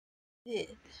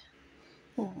Bed.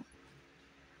 Oh,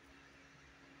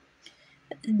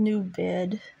 new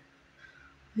bed.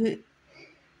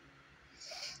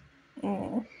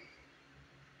 Oh,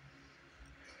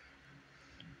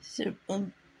 so,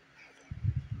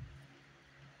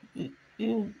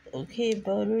 you okay,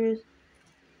 Butters?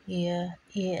 Yeah,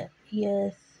 yeah,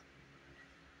 yes.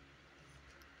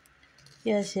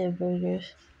 Yes, yeah,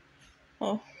 Burgers.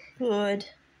 Oh, good.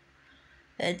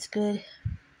 That's good.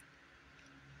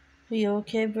 Are you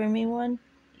okay, bring one?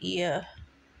 Yeah,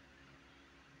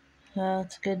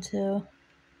 that's good too.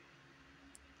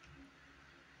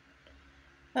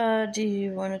 Do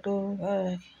you want to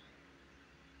go,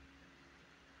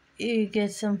 you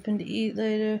get something to eat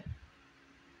later?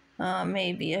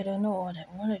 Maybe. I don't know what I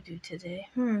want to do today.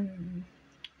 Hmm.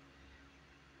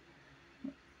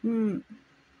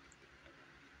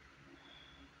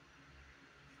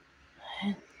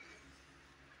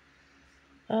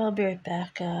 I'll be right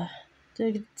back.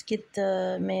 To get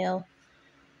the mail.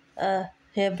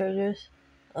 Hamburgers.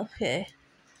 Okay.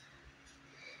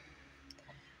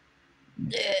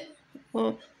 Yeah.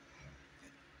 Oh,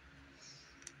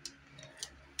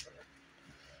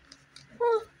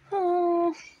 oh,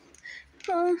 oh,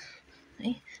 oh.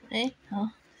 Hey, hey, oh,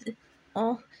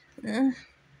 uh, uh,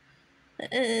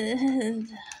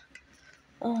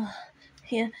 oh,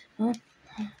 yeah, oh,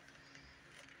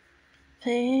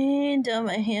 pain down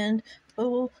my hand.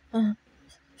 Oh,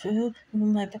 through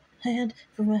my hand,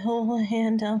 through my whole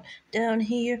hand down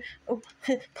here. Oh,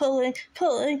 pulling.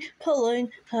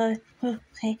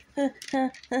 Okay.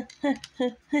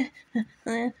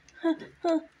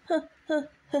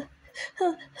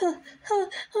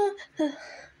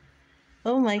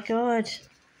 Oh my God.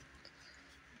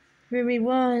 Remy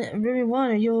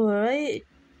one, are you alright?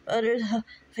 Butters, I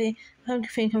think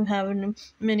I'm having a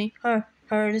mini heart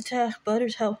attack.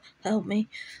 Butters, help me.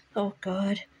 Oh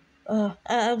God.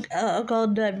 I'll call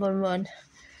 911.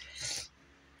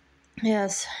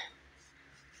 Yes,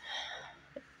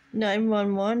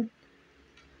 911.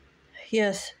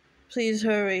 Yes, please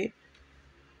hurry.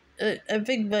 I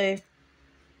think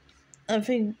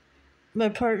my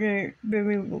partner,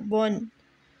 Remy one,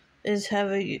 is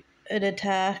having an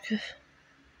attack.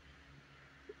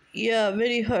 Yeah,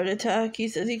 mini heart attack. He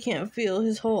says he can't feel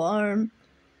his whole arm.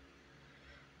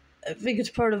 I think it's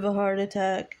part of a heart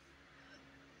attack.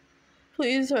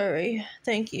 Please hurry.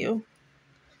 Thank you.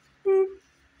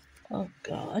 Oh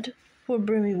God. Poor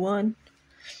Brimmy one.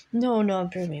 No,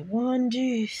 not Brimmy one.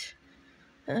 Jeez.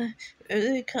 Are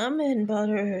they coming,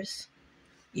 Butters?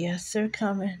 Yes, they're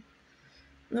coming.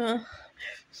 Uh,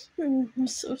 I'm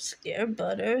so scared,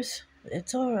 Butters.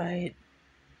 It's alright.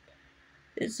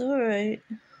 It's alright.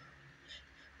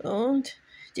 Oh,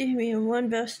 Damien one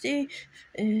bestie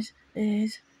is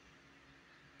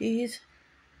he's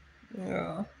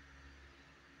oh.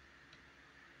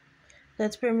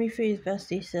 That's Brimmy Free's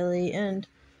bestie, silly, and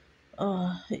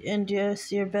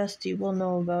yes, your bestie will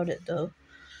know about it though.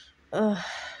 Uh,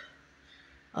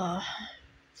 uh,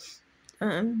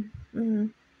 um,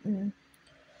 mm, mm.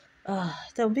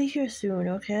 They'll be here soon,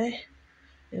 okay?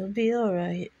 It'll be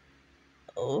alright.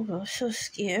 Oh, I'm so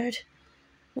scared.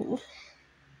 Oh,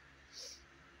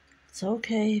 it's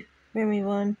okay,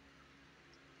 everyone.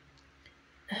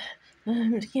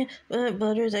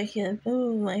 Butters, I can't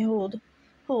move my whole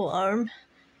arm.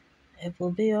 It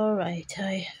will be alright.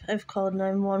 I've called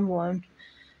 911.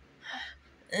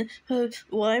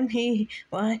 Why me?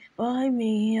 Why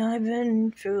me? I've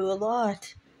been through a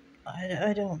lot.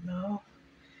 I don't know.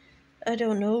 I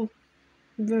don't know,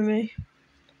 Remy.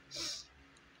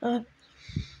 Uh,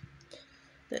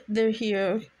 they're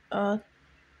here.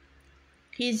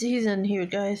 He's in here,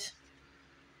 guys.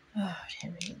 Oh,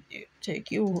 damn it.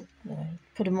 Take you.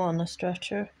 Put him on the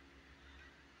stretcher.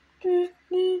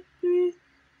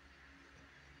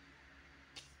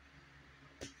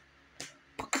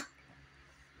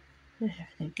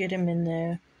 Get him in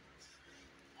there.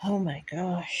 Oh my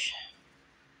gosh.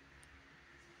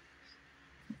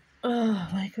 Oh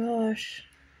my gosh.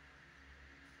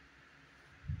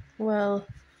 Well,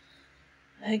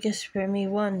 I guess Remy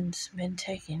one's been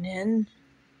taken in.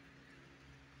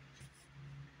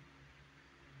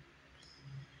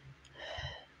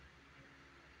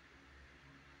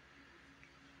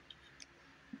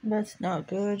 That's not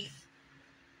good.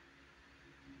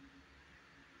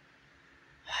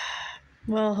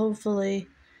 Well, hopefully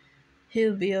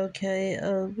he'll be okay.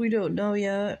 We don't know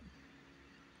yet.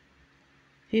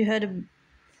 He had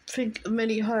a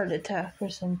mini heart attack or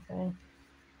something.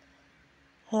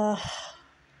 Uh,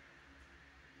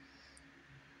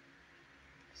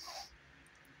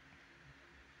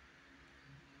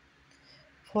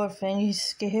 Poor thing, he's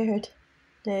scared.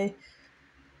 day.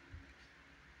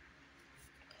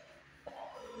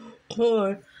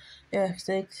 Or, yeah,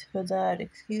 thanks for that.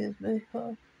 Excuse me.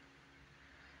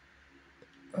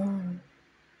 Um,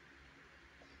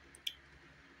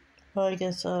 well, I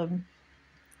guess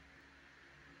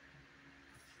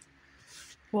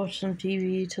watch some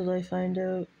TV till I find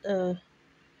out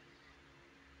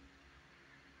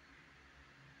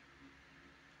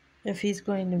if he's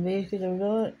going to make it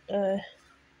or not.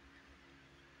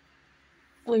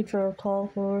 Wait for a call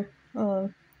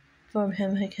from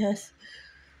him, I guess,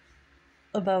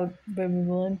 about Brimmy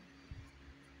One.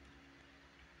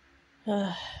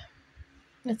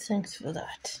 Thanks for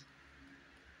that.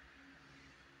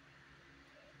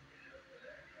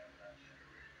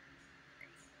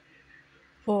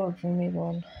 For Brimmy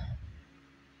One.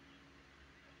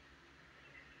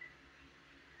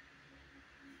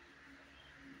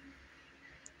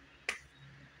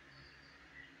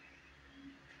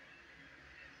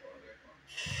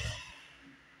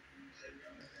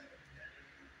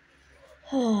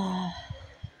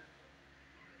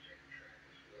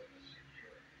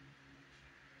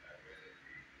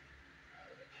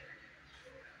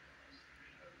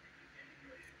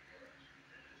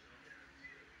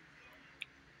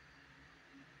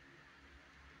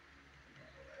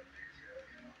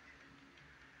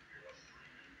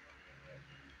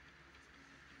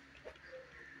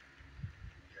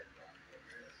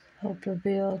 Hope you'll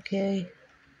be okay.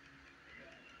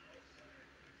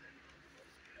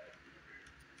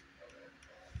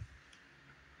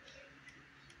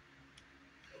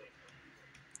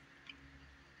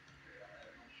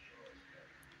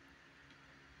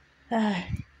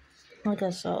 I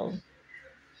guess I'll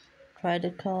try to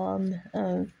calm.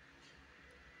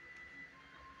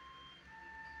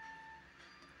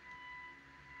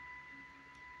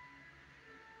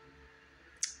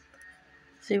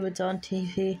 See what's on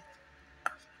TV.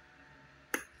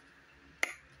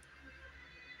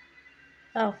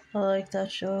 Oh, I like that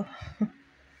show.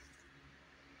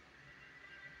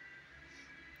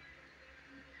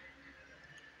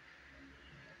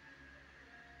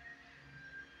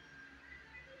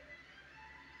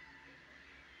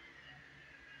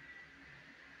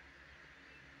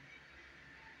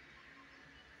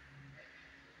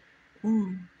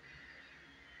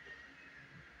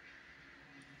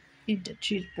 Eat a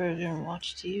cheeseburger and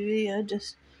watch TV.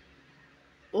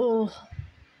 Oh,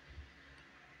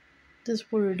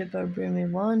 just worried about Brimmy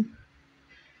One.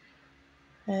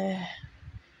 Try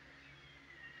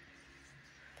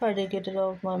to get it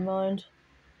off my mind.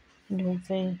 And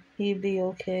hoping he'd be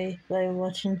okay by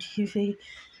watching TV.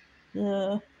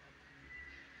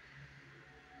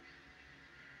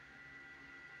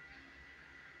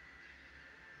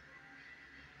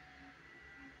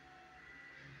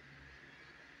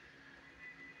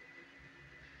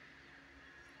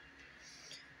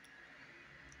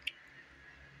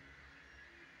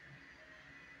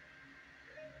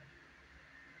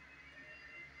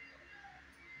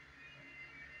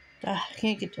 I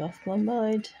can't get it off my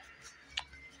mind.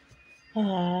 What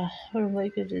am I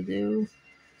gonna do?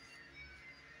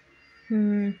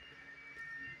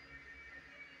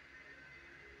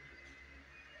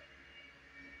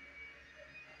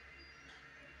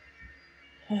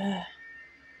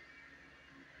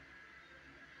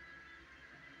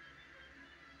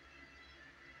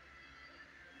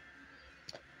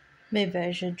 Maybe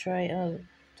I should try to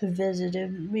visit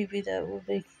him. Maybe that will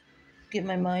get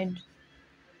my mind.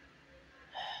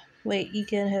 Wait, you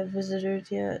can't have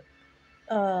visitors yet.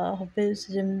 I'll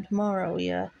visit him tomorrow.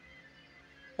 Yeah,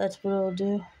 that's what I'll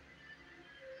do.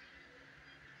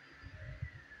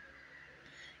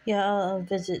 Yeah, I'll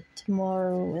visit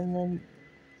tomorrow and then.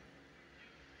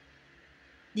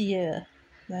 Yeah,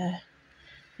 they're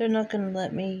not gonna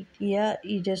let me yet.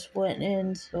 You just went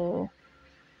in, so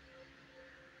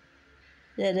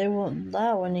yeah, they won't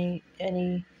allow any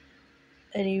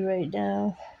right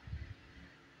now.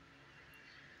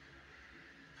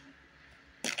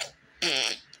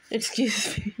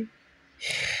 Excuse me.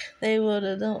 They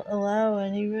don't allow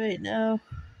any right now.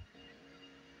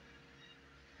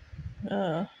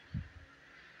 Uh,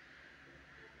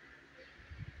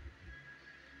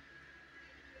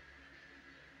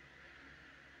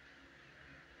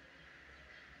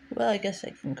 well, I guess I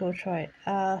can go try and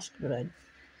ask, but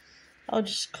I'll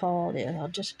just call. Yeah, I'll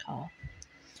just call.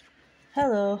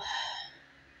 Hello.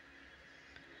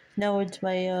 No, it's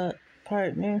my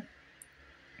partner.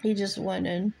 He just went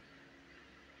in.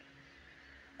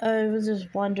 I was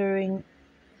just wondering,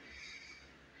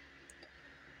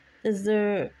 is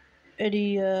there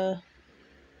any a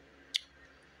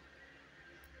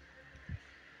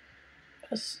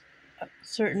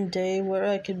certain day where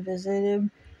I can visit him?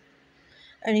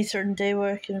 Any certain day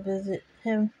where I can visit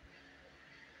him?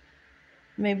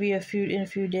 Maybe in a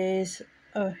few days.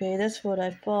 Okay, that's what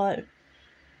I thought.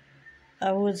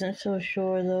 I wasn't so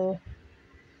sure though.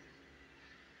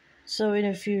 So in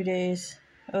a few days.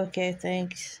 Okay,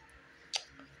 thanks.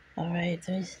 Alright,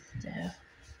 yeah.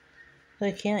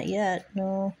 I can't yet,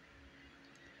 no.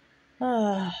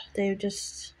 They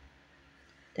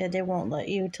won't let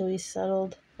you till he's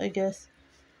settled, I guess.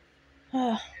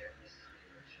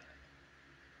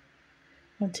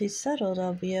 Once he's settled,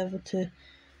 I'll be able to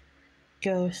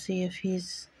go see if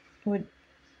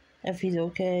if he's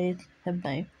okay,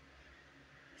 and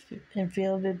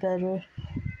feel a bit better.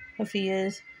 If he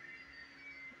is,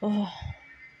 oh,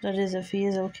 that is if he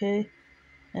is okay,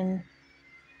 and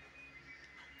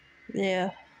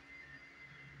yeah,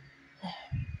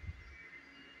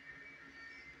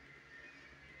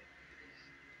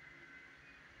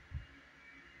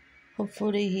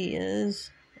 hopefully he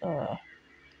is.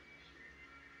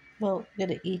 Well,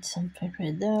 gotta eat something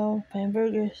right now.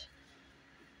 Hamburgers.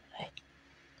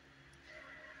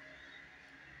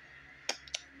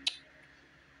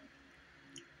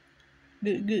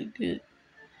 Good, good, good,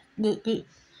 good, good.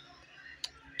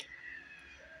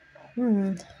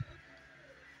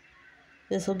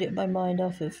 This will get my mind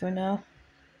off it for now.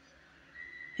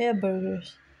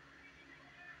 Hamburgers.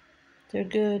 They're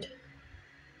good.